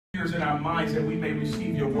ears and our minds that we may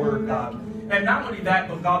receive your word, God. And not only that,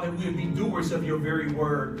 but God, that we would be doers of your very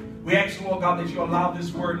word. We ask, Lord God, that you allow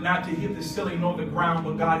this word not to hit the ceiling nor the ground,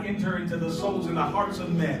 but God, enter into the souls and the hearts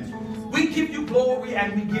of men. We give you glory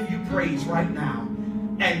and we give you praise right now.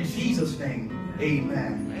 In Jesus' name,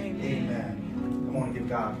 amen. Amen. Come on and give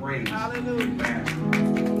God praise. Hallelujah. Amen.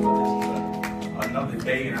 This is another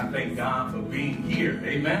day, and I thank God for being here.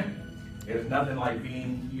 Amen. There's nothing like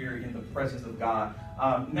being here in the presence of God.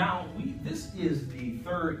 This is the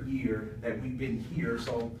third year that we've been here,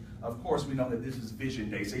 so of course we know that this is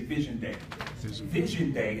Vision Day. Say Vision Day.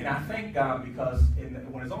 Vision Day. And I thank God because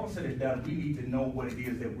when it's all said and done, we need to know what it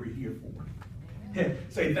is that we're here for.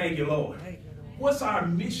 Say thank you, Lord. What's our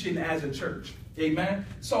mission as a church? Amen.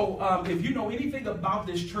 So if you know anything about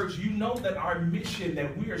this church, you know that our mission,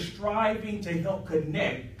 that we are striving to help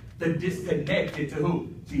connect the disconnected to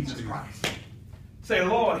who? Jesus Christ. Say,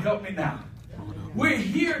 Lord, help me now. We're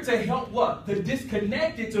here to help what? The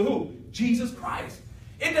disconnected to who? Jesus Christ.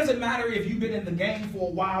 It doesn't matter if you've been in the game for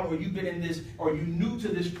a while, or you've been in this, or you're new to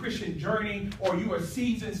this Christian journey, or you are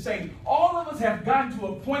seasoned saint. All of us have gotten to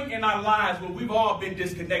a point in our lives where we've all been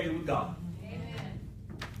disconnected with God. Amen.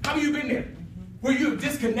 How have you been there? Where you're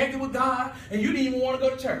disconnected with God and you didn't even want to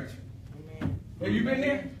go to church? Amen. Have you been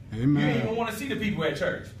there? Amen. You didn't even want to see the people at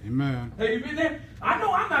church. Amen. Have you been there? I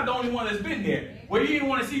know I'm not the only one that's been there. Where you didn't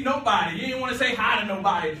want to see nobody. You didn't want to say hi to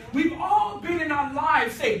nobody. We've all been in our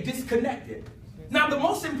lives, say, disconnected. Now, the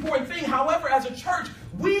most important thing, however, as a church,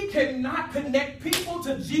 we cannot connect people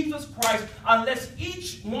to Jesus Christ unless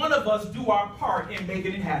each one of us do our part in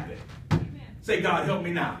making it happen. Amen. Say, God, help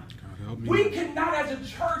me now. We cannot, as a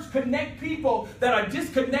church, connect people that are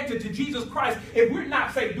disconnected to Jesus Christ if we're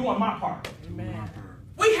not, say, doing my part. Amen.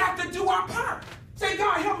 We have to do our part. Say,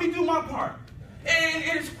 God, help me do my part. And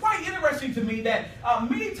it's quite interesting to me that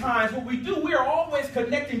many times what we do, we are always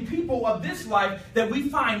connecting people of this life that we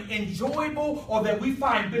find enjoyable or that we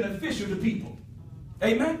find beneficial to people.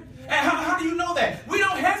 Amen? And how do you know that? We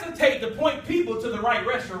don't hesitate to point people to the right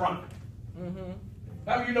restaurant. Mm-hmm.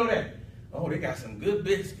 How do you know that? Oh, they got some good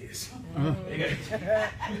biscuits. Have you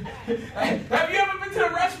ever been to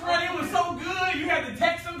a restaurant, it was so good, you had to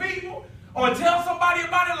text some people? Or tell somebody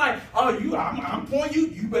about it like, oh, I'm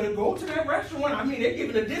pointing you better go to that restaurant. I mean, they're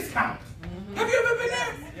giving a discount. Mm-hmm. Have you ever been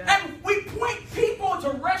there? Yeah. And we point people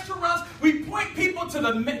to restaurants. We point people to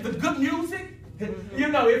the good music. Mm-hmm. You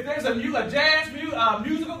know, if there's a jazz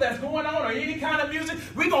musical that's going on or any kind of music,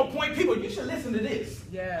 we're going to point people. You should listen to this.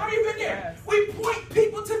 Yeah. Have you been there? Yes. We point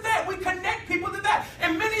people to that. We connect people to that.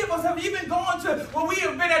 And many of us have even gone to, well, we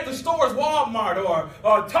have been at the stores, Walmart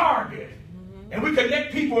or Target. And we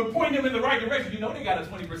connect people and point them in the right direction. You know they got a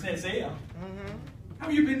 20% sale. Mm-hmm. How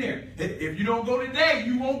have you been there? If you don't go today,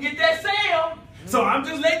 you won't get that sale. Mm-hmm. So I'm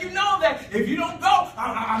just letting you know that if you don't go,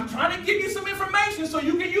 I'm trying to give you some information so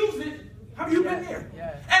you can use it. Have you been there?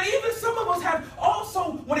 Yes. And even some of us have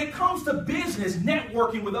also, when it comes to business,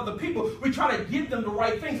 networking with other people, we try to give them the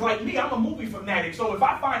right things. Like me, I'm a movie fanatic. So if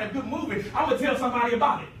I find a good movie, I'm going to tell somebody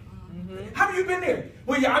about it. Have you been there?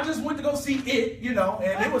 Well, yeah, I just went to go see it, you know,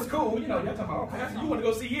 and it was cool. You know, y'all talking about, okay, you want to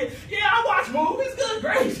go see it? Yeah, I watch movies. Good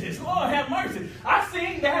gracious. Lord have mercy. I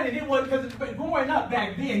seen that, and it was because growing up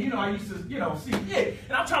back then, you know, I used to, you know, see it.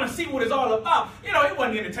 And I'm trying to see what it's all about. You know, it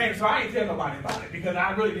wasn't entertaining, so I ain't tell nobody about it because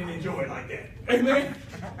I really didn't enjoy it like that. Amen?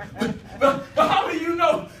 but how do you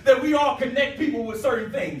know that we all connect people with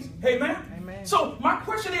certain things? Amen? Amen. So my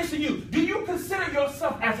question is to you, do you consider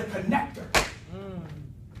yourself as a connector?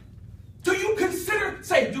 Do you consider,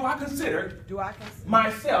 say, do I consider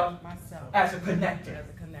myself as a connector?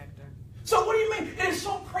 So what do you mean? It is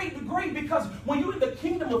so great because when you're in the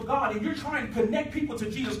kingdom of God and you're trying to connect people to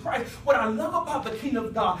Jesus Christ, what I love about the kingdom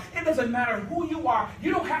of God, it doesn't matter who you are.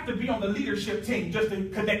 You don't have to be on the leadership team just to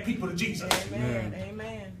connect people to Jesus. Amen.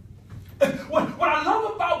 Amen. What I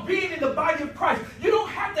love about being in the body of Christ, you don't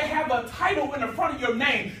have to have a title in the front of your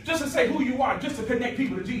name just to say who you are, just to connect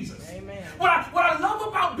people to Jesus. Amen. What I love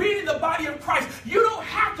about being in the body of Christ, you don't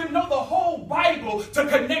have to know the whole Bible to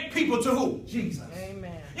connect people to who? Jesus.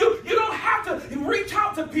 Amen. You don't have to reach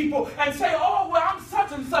out to people and say, oh, well, I'm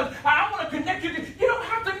such and such. I want to connect you. You don't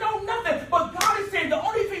have to know nothing. But God is saying the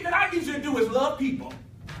only thing that I need you to do is love people.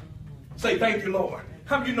 Say, thank you, Lord.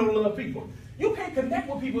 How do you know to love people? You can't connect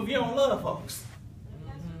with people if you don't love folks.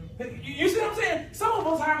 Mm-hmm. You see what I'm saying? Some of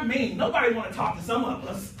us are mean. Nobody want to talk to some of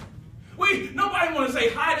us. Nobody want to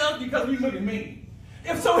say hi to us because we look mean.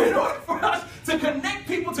 And so in order for us to connect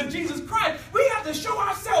people to Jesus Christ, we have to show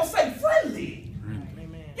ourselves, say, friendly.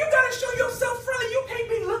 Amen. You got to show yourself friendly. You can't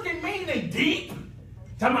be looking mean and deep.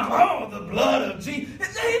 Talking about, oh, the blood of Jesus.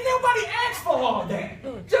 Nobody asked for all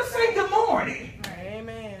that. Just say good morning.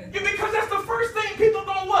 Amen.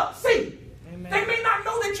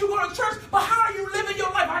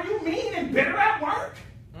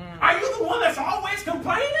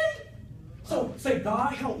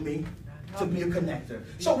 God, help me to be a connector.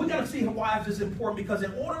 So we're going to see why this is important, because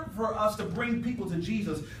in order for us to bring people to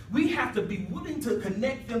Jesus, we have to be willing to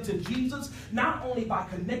connect them to Jesus, not only by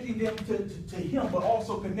connecting them to him, but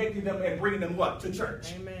also connecting them and bringing them what? To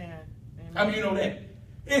church. Amen. Amen. I mean, you know that.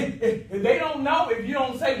 If they don't know, if you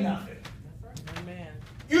don't say nothing. Amen.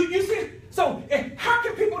 You see, so how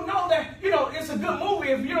can people know that, it's a good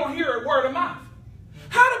movie if you don't hear it word of mouth?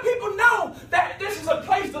 How do people know that this is a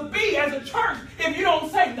place to be as a church if you don't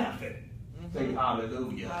say nothing? Say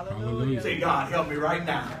hallelujah. Hallelujah. Say, God, help me right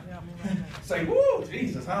now. Say, woo,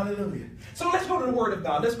 Jesus, hallelujah. So let's go to the word of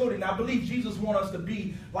God. Let's go to, now I believe Jesus wants us to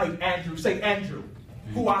be like Andrew. Say Andrew,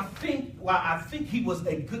 who I think he was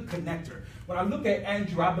a good connector. When I look at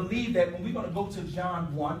Andrew, I believe that when we're going to go to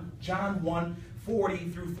John 1, 40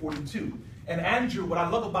 through 42. And Andrew, what I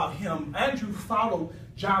love about him, Andrew followed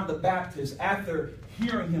John the Baptist after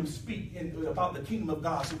hearing him speak about the kingdom of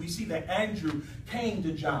God. So we see that Andrew came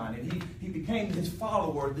to John and he became his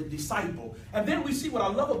follower, the disciple. And then we see what I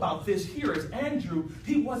love about this here is Andrew,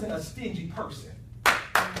 he wasn't a stingy person.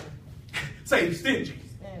 Say stingy.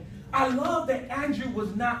 I love that Andrew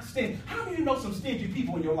was not stingy. How do you know some stingy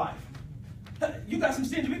people in your life? You got some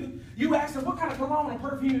stingy people? You ask them what kind of cologne or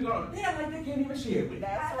perfume you got. Yeah, like they can't even share with you.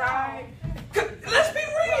 That's right. Let's be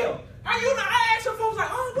real. I ask some folks like,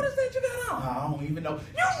 oh, what is that you got on? I don't even know.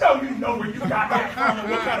 You know where you got that from and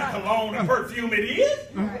what kind of cologne and perfume it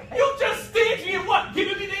is. Right. You just stingy and what?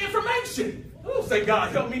 Giving me the information. Oh, say,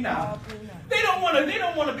 God, help me now. They don't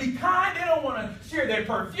want to be kind. They don't want to share their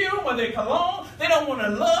perfume or their cologne. They don't want to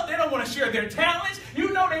love. They don't want to share their talents.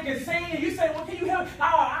 You know they can sing and you say, well, can you help? Oh,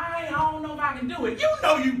 I don't know if I can do it. You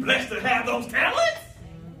know you blessed to have those talents.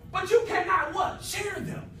 But you cannot what? Share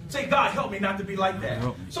them. Say, God, help me not to be like that.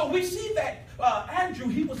 So we see that Andrew,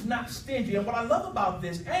 he was not stingy. And what I love about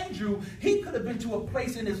this, Andrew, he could have been to a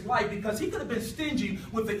place in his life because he could have been stingy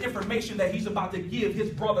with the information that he's about to give his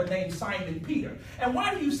brother named Simon Peter. And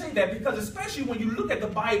why do you say that? Because especially when you look at the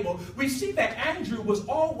Bible, we see that Andrew was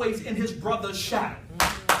always in his brother's shadow.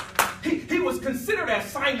 He was considered as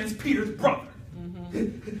Simon Peter's brother.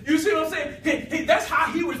 You see what I'm saying? That's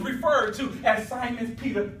how he was referred to, as Simon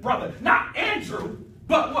Peter's brother. Not Andrew,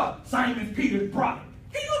 but what? Simon Peter's brother.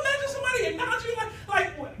 Can you imagine somebody acknowledge you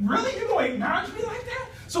like really? You going to acknowledge me like that?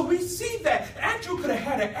 So we see that Andrew could have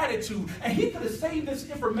had an attitude, and he could have saved this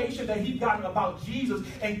information that he'd gotten about Jesus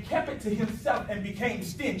and kept it to himself and became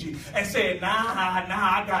stingy and said, nah,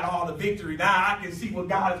 I got all the victory. Now I can see what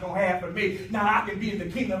God is going to have for me. Now I can be in the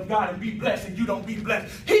kingdom of God and be blessed, and you don't be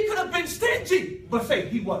blessed. He could have been stingy, but say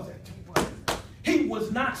he wasn't. He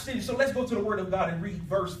was not stingy. So let's go to the word of God and read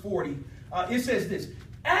verse 40. It says this.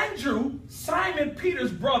 Andrew, Simon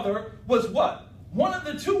Peter's brother, was what? One of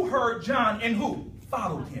the two heard John and who?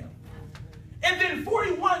 Followed him. And then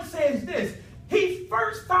 41 says this. He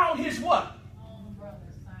first found his what?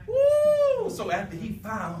 Woo! So after he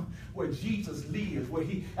found where Jesus lives,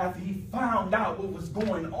 after he found out what was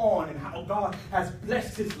going on and how God has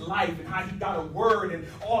blessed his life and how he got a word and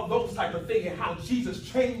all those type of things and how Jesus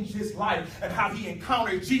changed his life and how he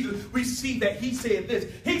encountered Jesus, we see that he said this.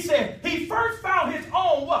 He said he first found his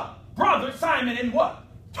own what? Brother Simon and what?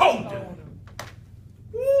 Told him.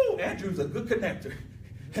 Woo! Andrew's a good connector.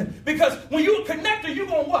 Because when you're a connector, you're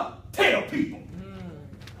going to what? Tell people.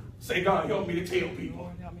 Say, God, help me to tell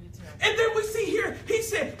people. And then we see here, he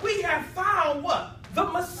said, we have found what? The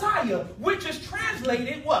Messiah, which is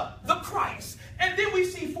translated what? The Christ. And then we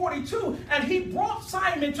see 42, and he brought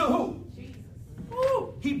Simon to who? Jesus.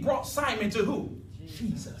 Ooh, he brought Simon to who?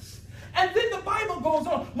 Jesus. And then the Bible goes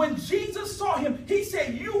on. When Jesus saw him, he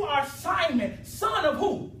said, you are Simon, son of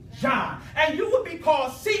who? John. And you will be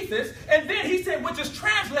called Cephas. And then he said, which is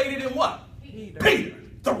translated in what? Peter,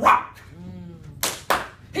 the rock.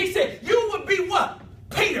 He said, you would be what?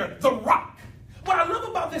 Peter, the rock. What I love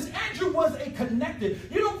about this, Andrew was a connector.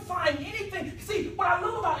 You don't find anything. See, what I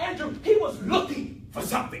love about Andrew, he was looking for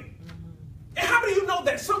something. And how many of you know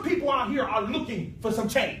that some people out here are looking for some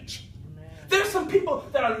change? There's some people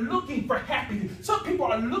that are looking for happiness. Some people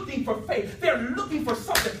are looking for faith. They're looking for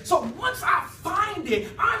something. So once I find it,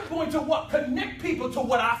 I'm going to what? Connect people to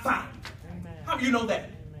what I found. Amen. How do you know that?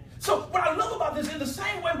 Amen. So what I love about this, in the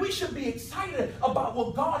same way, we should be excited about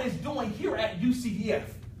what God is doing here at UCDF.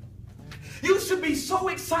 You should be so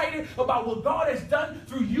excited about what God has done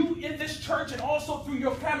through you in this church and also through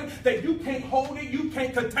your family that you can't hold it, you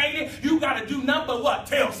can't contain it. You got to do nothing but what?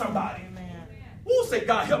 Tell somebody. We'll say,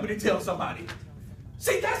 God, help me to tell somebody.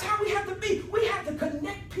 See, that's how we have to be. We have to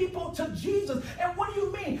connect people to Jesus. And what do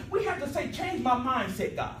you mean? We have to say, change my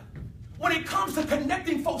mindset, God. when it comes to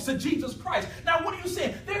connecting folks to Jesus Christ. Now, what are you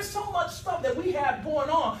saying? There's so much stuff that we have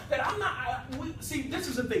going on that I'm not, see, this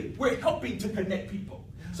is the thing. We're helping to connect people.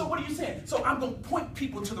 So what are you saying? So I'm going to point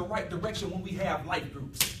people to the right direction when we have life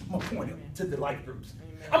groups. I'm going to point them to the life groups.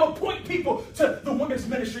 I'm going to point people to the women's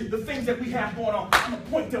ministry, the things that we have going on. I'm going to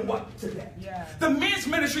point them what? To that. Yeah. The men's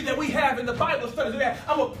ministry that we have in the Bible studies,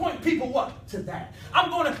 I'm going to point people what? To that.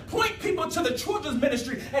 I'm going to point people to the children's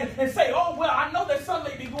ministry and say, oh, well, I know that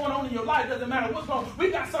something may be going on in your life. It doesn't matter what's going on.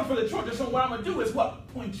 We got something for the children. So what I'm going to do is what?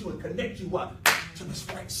 Point you and connect you what? To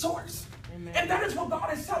the right source. Amen. And that is what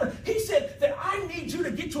God is telling. He said that I need you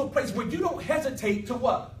to get to a place where you don't hesitate to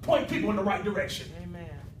what? Point people in the right direction. Amen.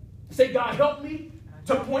 Say, God, help me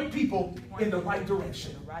to point people in the right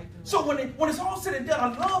direction. So when it's all said and done,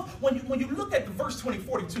 I love when you look at the verse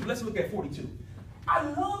 42. Let's look at 42. I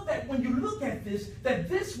love that when you look at this, that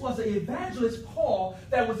this was an evangelist Paul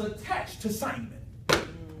that was attached to Simon.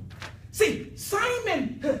 See,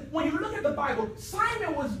 Simon, when you look at the Bible,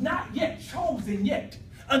 Simon was not yet chosen yet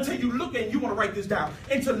until you look at, you want to write this down,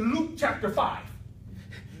 into Luke chapter 5.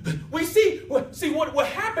 We see what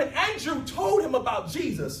happened. Andrew told him about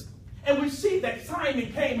Jesus. And we see that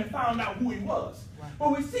Simon came and found out who he was. Right.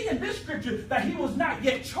 But we see in this scripture that he was not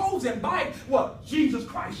yet chosen by what? Jesus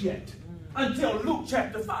Christ yet. Until Luke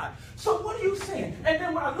chapter 5. So what are you saying? And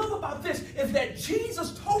then what I love about this is that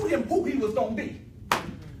Jesus told him who he was going to be.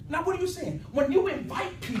 Now what are you saying? When you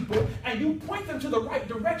invite people and you point them to the right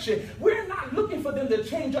direction, we're not looking for them to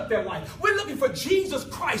change up their life. We're looking for Jesus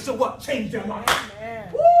Christ to what? Change their life.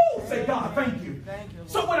 Amen. Woo! Say, God, thank you. Thank you.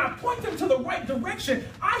 So when I point them to the right direction,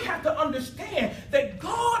 I have to understand that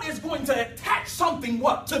God is going to attach something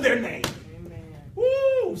what? To their name. Amen.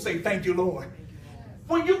 Woo! Say, thank you, Lord.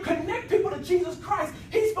 When you connect people to Jesus Christ,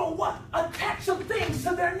 he's going to what? Attach some things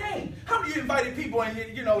to their name. How many of you invited people and,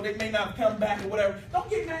 they may not come back or whatever? Don't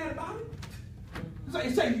get mad about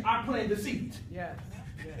it. Say, I plant the seed. Yeah.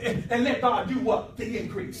 And let God do what? The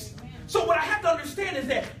increase. So what I have to understand is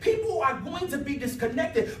that people are going to be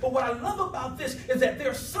disconnected. But what I love about this is that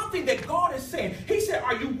there's something that God is saying. He said,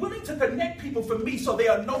 are you willing to connect people for me so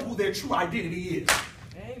they'll know who their true identity is?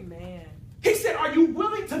 Amen. He said, are you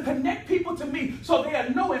willing to connect people to me so they'll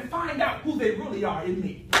know and find out who they really are in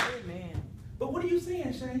me? Amen. But what are you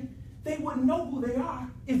saying, Shane? They wouldn't know who they are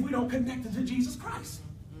if we don't connect them to Jesus Christ.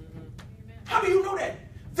 How do you know that?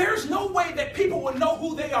 There's no way that people will know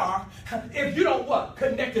who they are if you don't what?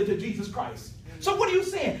 Connect them to Jesus Christ. So what are you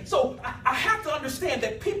saying? So I have to understand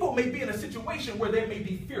that people may be in a situation where they may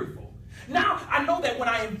be fearful. Now, I know that when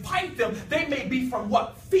I invite them, they may be from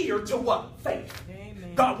what? Fear to what? Faith.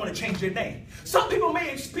 Amen. God want to change their name. Some people may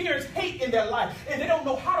experience hate in their life and they don't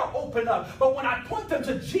know how to open up. But when I point them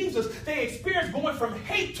to Jesus, they experience going from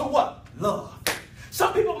hate to what? Love.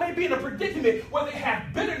 Some people may be in a predicament where they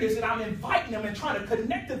have bitterness and I'm inviting them and trying to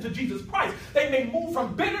connect them to Jesus Christ. They may move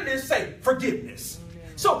from bitterness, say, forgiveness.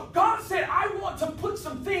 So God said, I want to put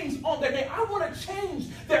some things on their name. I want to change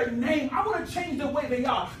their name. I want to change the way they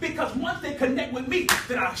are. Because once they connect with me,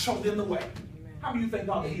 then I'll show them the way. How do you think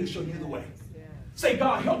God will show you the way? Say,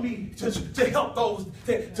 God, help me to help those,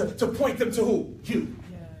 to point them to who? You.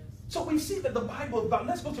 Yes. So we see that the Bible,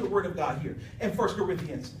 let's go to the Word of God here in 1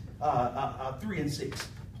 Corinthians 3 and 6.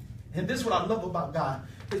 And this is what I love about God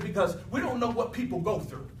is because we don't know what people go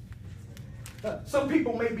through. Some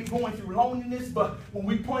people may be going through loneliness, but when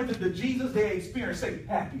we point them to Jesus, they experience, say,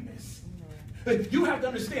 happiness. You have to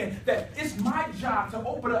understand that it's my job to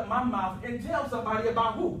open up my mouth and tell somebody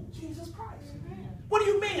about who? Jesus Christ. What do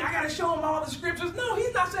you mean? I got to show him all the scriptures? No,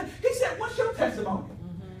 he's not saying. He said, what's your testimony?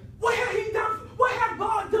 What have he done? What have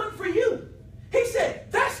God done for you? He said,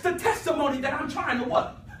 that's the testimony that I'm trying to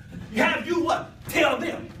what? Have you what? Tell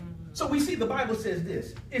them. So we see the Bible says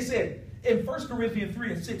this. It said in 1 Corinthians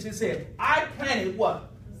 3 and 6, it said, I planted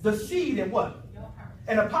what? The seed and what?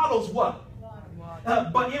 And Apollos what?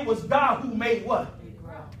 But it was God who made what?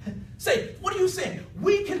 Say, what are you saying?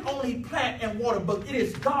 We can only plant and water, but it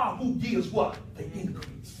is God who gives what? The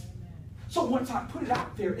increase. So once I put it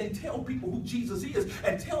out there and tell people who Jesus is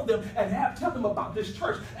and tell them and tell them about this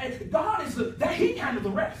church, and God is that he handled the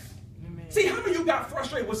rest. Amen. See, how many of you got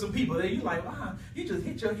frustrated with some people that you like, wow, you just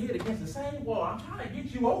hit your head against the same wall. I'm trying to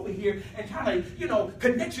get you over here and trying to,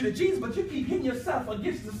 connect you to Jesus, but you keep hitting yourself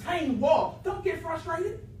against the same wall. Don't get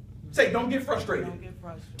frustrated. Say, don't get frustrated. Don't get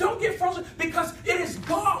frustrated. Don't get frustrated because it is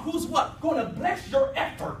God who's what? Going to bless your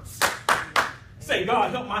efforts. Say,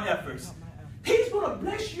 God, help my efforts. He's going to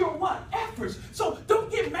bless your what? Efforts. So don't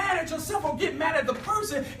get mad at yourself or get mad at the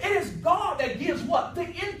person. It is God that gives what? The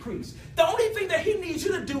increase. The only thing that he needs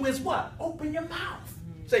you to do is what? Open your mouth.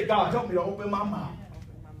 Say, God, help me to open my mouth.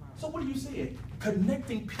 So what are you saying?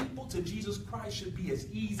 Connecting people to Jesus Christ should be as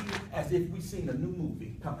easy as if we seen a new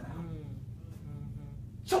movie coming out.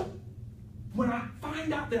 So when I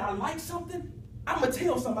find out that I like something, I'm going to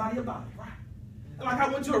tell somebody about it, right? Like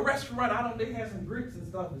I went to a restaurant, they had some grits and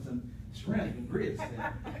stuff, and some shrimp and grits,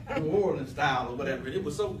 and New Orleans style or whatever. It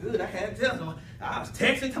was so good, I had to tell them. I was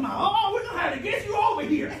texting to my, oh, we're going to have to get you over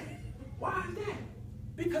here. Why is that?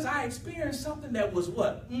 Because I experienced something that was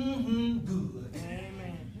what? Good. Amen.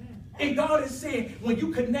 And God is saying, when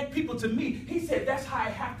you connect people to me, he said that's how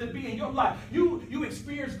it have to be in your life. You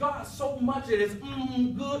experience God so much that it's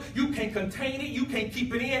good. You can't contain it. You can't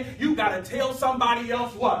keep it in. You got to tell somebody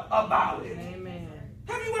else what? About it. Amen.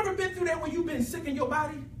 Have you ever been through that when you've been sick in your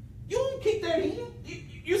body? You don't keep that in.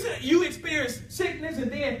 You said you experienced sickness and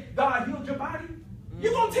then God healed your body.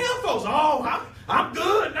 You're going to tell folks, oh, I'm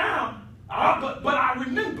good now. But I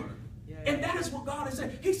remember. And that is what God is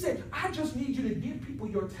saying. He said, I just need you to give people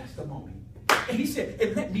your testimony. And he said,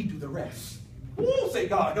 and let me do the rest. Ooh, say,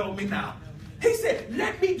 God, help me now. He said,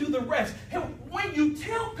 let me do the rest. And when you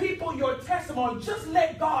tell people your testimony, just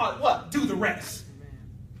let God, what? Do the rest.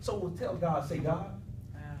 So we'll tell God, say, God,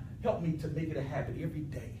 help me to make it a habit every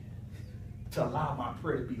day to allow my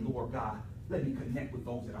prayer to be, Lord God, let me connect with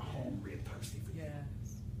those that are hungry and thirsty for you.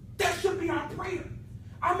 Yes. That should be our prayer.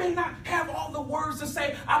 I may not have all the words to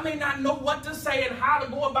say. I may not know what to say and how to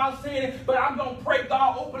go about saying it, but I'm going to pray,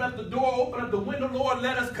 God, open up the door, open up the window, Lord.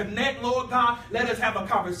 Let us connect, Lord God. Let us have a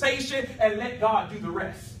conversation and let God do the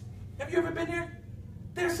rest. Have you ever been there?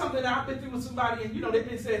 There's something that I've been through with somebody and, they've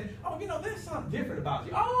been saying, oh, there's something different about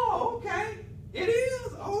you. Oh, okay. It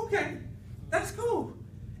is? Oh, okay. That's cool.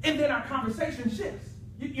 And then our conversation shifts.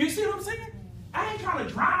 You see what I'm saying? I ain't trying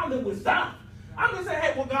to drown it with stuff. I'm going to say,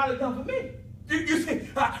 hey, what God has done for me. You see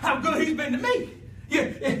how good he's been to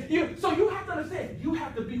me. So you have to understand, you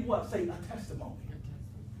have to be what? Say a testimony.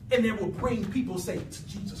 And it will bring people, say, to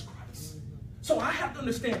Jesus Christ. So I have to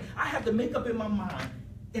understand, I have to make up in my mind,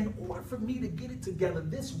 in order for me to get it together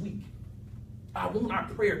this week, I want our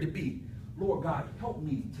prayer to be, Lord God, help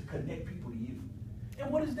me to connect people to you.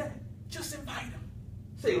 And what is that? Just invite them.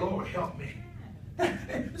 Say, Lord, help me.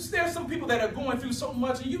 There's some people that are going through so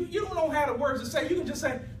much, and you don't know how the words to say. You can just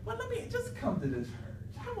say, well, let me just come to this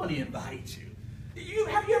church. I want to invite you.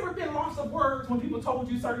 Have you ever been lost of words when people told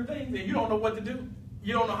you certain things and you don't know what to do?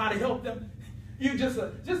 You don't know how to help them? You just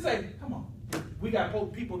say, come on. We got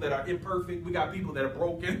both people that are imperfect. We got people that are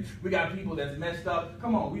broken. We got people that's messed up.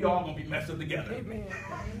 Come on, we all going to be messed up together. Amen.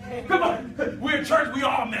 Come on. We're in church. We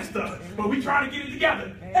all messed up. But we try to get it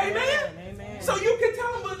together. Amen. Amen. So you can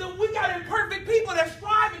tell them that we got imperfect people that's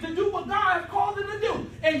striving to do what God has called them to do.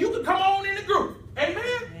 And you can come on in the group.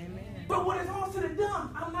 Amen. But when it's all said and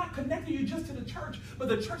done, I'm not connecting you just to the church, but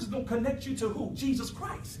the church is going to connect you to who? Jesus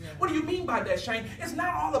Christ. Yeah. What do you mean by that, Shane? It's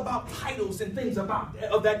not all about titles and things of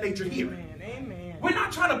that nature here. Amen. We're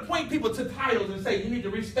not trying to point people to titles and say, you need to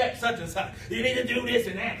respect such and such. You need to do this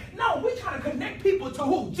and that. No, we're trying to connect people to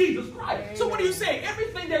who? Jesus Christ. Amen. So what are you saying?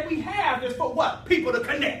 Everything that we have is for what? People to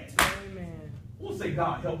connect. Amen. We'll say,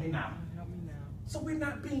 God, help me now. Help me now. So we're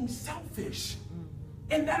not being selfish.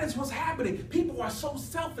 And that is what's happening. People are so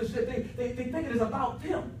selfish that they think it is about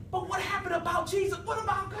them. But what happened about Jesus? What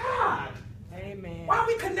about God? Amen. Why are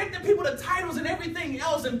we connecting people to titles and everything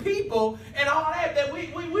else and people and all that we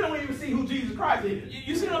don't even see who Jesus Christ is?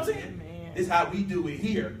 You see what I'm saying? Amen. This is how we do it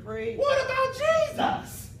here. Great. What about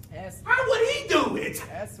Jesus? How would he do it?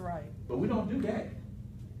 That's right. But we don't do that.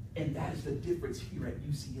 And that is the difference here at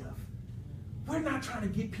UCF. We're not trying to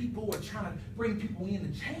get people or trying to bring people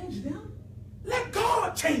in to change them. Let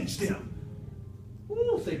God change them.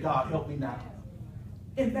 Ooh, say, God, help me now.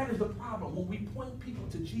 And that is the problem. When we point people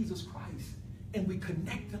to Jesus Christ and we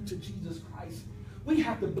connect them to Jesus Christ, we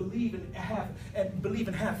have to believe and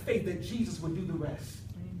have faith that Jesus will do the rest.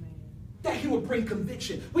 Amen. That he will bring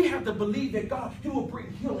conviction. We have to believe that God, he will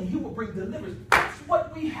bring healing. He will bring deliverance. That's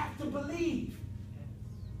what we have to believe.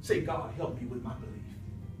 Say, God, help me with my belief.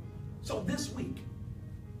 So this week,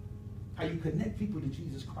 how you connect people to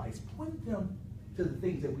Jesus Christ, point them to the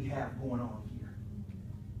things that we have going on here.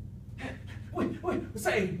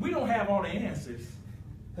 Say, we don't have all the answers,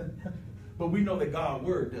 but we know that God's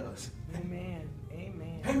word does. Amen.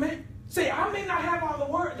 Amen. Amen. Say, I may not have all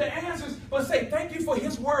the answers, but say, thank you for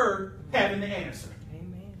his word having the answer.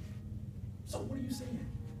 Amen. So what are you saying?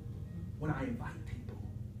 When I invite people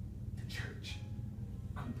to church,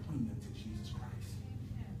 I'm pointing them to Jesus Christ.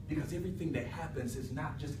 Because everything that happens is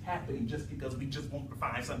not just happening just because we just want to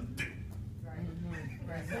find something to do.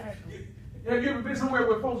 Right. Exactly. Have you ever been somewhere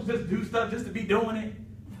where folks just do stuff just to be doing it?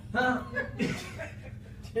 Huh?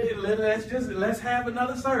 Let's have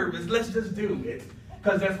another service. Let's just do it.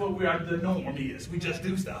 because that's what the norm is. We just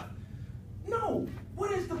do stuff. No.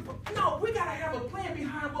 No, we got to have a plan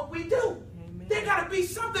behind what we do. Amen. There got to be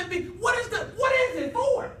something. What is it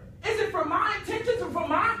for? Is it for my intentions or for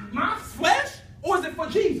my flesh? Or is it for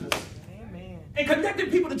Jesus? Amen. And connecting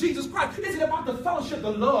people to Jesus Christ. Is it about the fellowship, the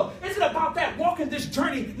love? Is it about that walking this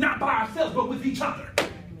journey not by ourselves but with each other?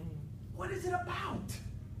 Amen. What is it about?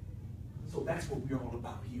 So that's what we're all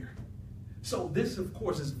about here. So this, of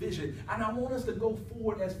course, is vision. And I want us to go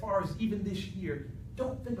forward as far as even this year.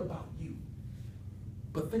 Don't think about you,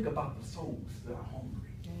 but think about the souls that are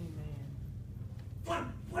hungry.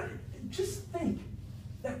 Amen. What? Just think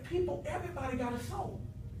that everybody got a soul.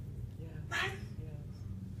 Yeah. Right? Yes.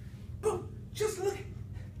 But just look,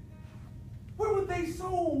 where would they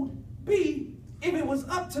soul be if it was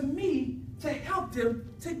up to me to help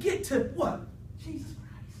them to get to what? Jesus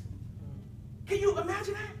Christ. Can you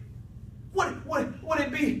imagine that? Would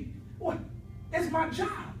it be? It's my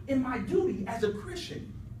job and my duty as a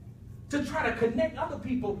Christian to try to connect other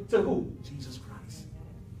people to who? Jesus Christ.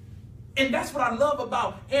 And that's what I love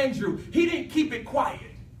about Andrew. He didn't keep it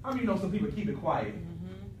quiet. How many know some people keep it quiet?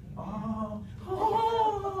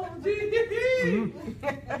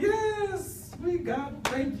 Yes, we got.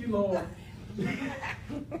 Thank you, Lord. So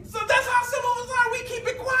that's how some of us are. We keep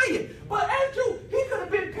it quiet. But Andrew, he could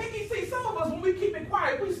have been picky. See, some of us, when we keep it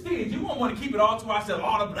quiet, we stingy. We don't want to keep it all to ourselves,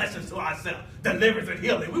 all the blessings to ourselves, deliverance and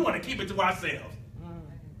healing. We want to keep it to ourselves.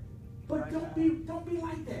 But don't be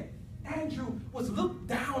like that. Andrew was looked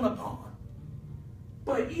down upon.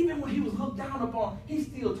 But even when he was looked down upon, he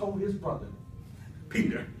still told his brother,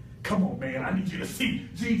 Peter, come on, man. I need you to see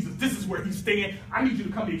Jesus. This is where he's staying. I need you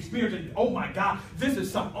to come and experience it. Oh, my God. This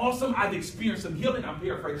is something awesome. I've experienced some healing. I'm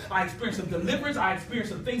paraphrasing. I experienced some deliverance. I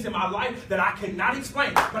experienced some things in my life that I cannot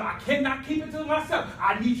explain. But I cannot keep it to myself.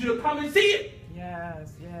 I need you to come and see it.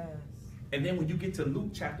 Yes, yes. And then when you get to Luke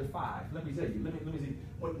chapter 5, let me tell you. Let me see.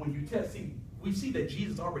 When you see, we see that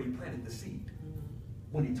Jesus already planted the seed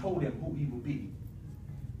when he told him who he would be.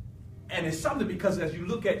 And it's something because as you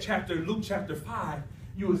look at Luke chapter 5,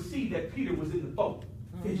 you will see that Peter was in the boat,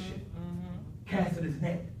 fishing, casting his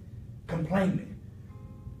net, complaining.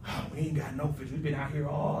 Oh, we ain't got no fish. We've been out here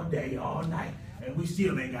all day, all night, and we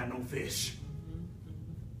still ain't got no fish.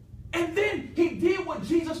 And then he did what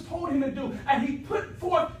Jesus told him to do, and he put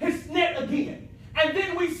forth his net again. And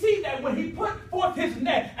then we see that when he put forth his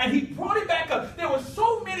net and he brought it back up, there were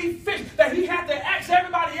so many fish that he had to ask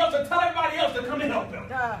everybody else and tell everybody else to come and help him.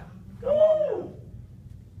 Woo!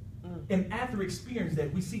 And after experience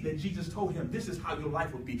that, we see that Jesus told him, this is how your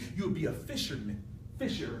life will be. You'll be a fisher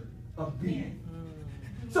of men.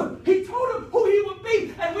 So he told him who he would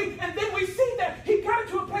be. And then we see that he got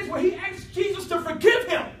into a place where he asked Jesus to forgive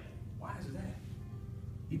him. Why is that?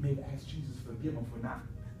 He may have asked Jesus to forgive him for not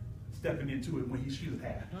stepping into it when he should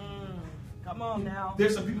have. Come on now.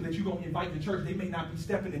 There's some people that you're going to invite to church. They may not be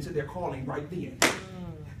stepping into their calling right then.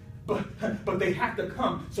 But they have to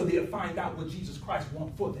come so they'll find out what Jesus Christ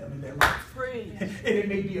wants for them in their life. Free. And it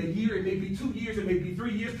may be a year, it may be 2 years, it may be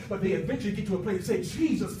 3 years, but they eventually get to a place and say,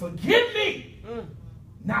 Jesus, forgive me.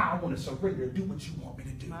 Now I want to surrender and do what you want me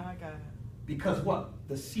to do. My God. Because what?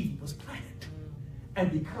 The seed was planted.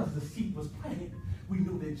 And because the seed was planted, we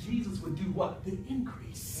knew that Jesus would do what? The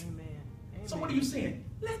increase. Amen. So what are you saying?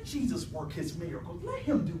 Let Jesus work his miracles. Let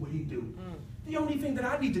him do what he do. The only thing that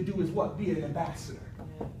I need to do is what? Be an ambassador.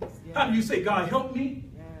 Yes. How do you say, God, help me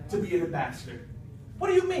to be an ambassador? What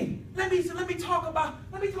do you mean? Let me talk about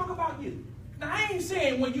you. Now I ain't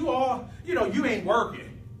saying when you are, you ain't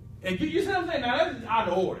working. And you see what I'm saying? Now that's out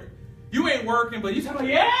of order. You ain't working, but you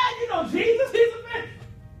talking about, Jesus, he's a fence.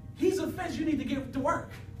 He's a fence. You need to get to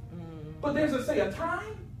work. But there's a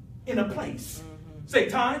time and a place. Say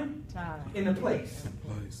time and a place.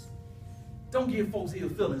 Don't give folks ill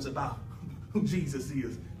feelings about who Jesus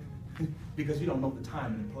is because you don't know the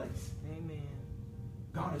time and the place. Amen.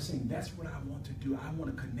 God is saying that's what I want to do. I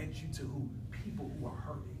want to connect you to people who are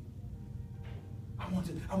hurting. I want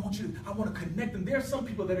to connect them. There are some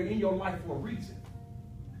people that are in your life for a reason.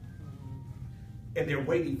 And they're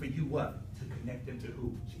waiting for you what? To connect them to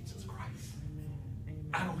who? Jesus Christ. Amen.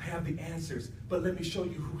 I don't have the answers, but let me show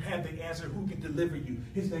you who have the answer, who can deliver you.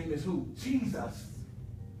 His name is who? Jesus.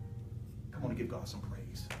 Come on and give God some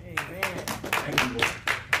praise. Amen. Thank you, Lord.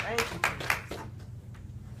 Thank you.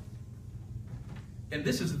 And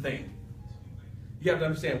this is the thing. You have to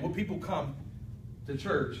understand, will people come to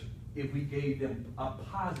church if we gave them a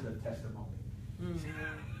positive testimony?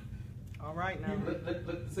 All right now.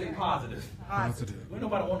 Let's say positive. Positive. We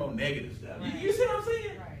nobody want no negative stuff. Right. You see what I'm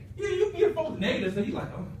saying? Right. Yeah, you give folks negative stuff. You're like,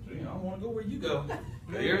 I don't want to go where you go.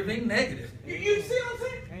 Everything negative. You see what I'm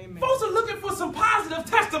saying? Amen. Folks are looking for some positive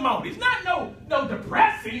testimonies. Not no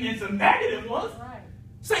depressing and some negative ones. Right.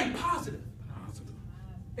 Say positive.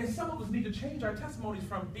 And some of us need to change our testimonies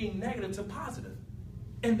from being negative to positive.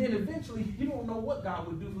 And then eventually, you don't know what God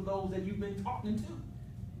would do for those that you've been talking to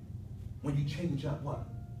when you change up what?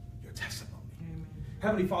 Your testimony. Amen.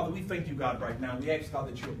 Heavenly Father, we thank you, God, right now. We ask, God,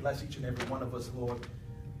 that you will bless each and every one of us, Lord,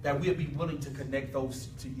 that we'll be willing to connect those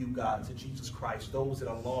to you, God, to Jesus Christ, those that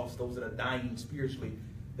are lost, those that are dying spiritually,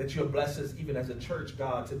 that you'll bless us even as a church,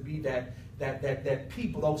 God, to be that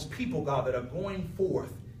people, those people, God, that are going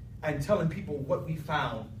forth and telling people what we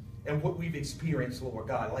found and what we've experienced, Lord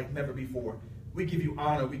God, like never before. We give you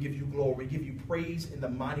honor, we give you glory, we give you praise in the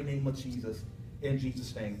mighty name of Jesus. In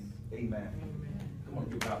Jesus' name, amen. Come on,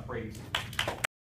 give God praise.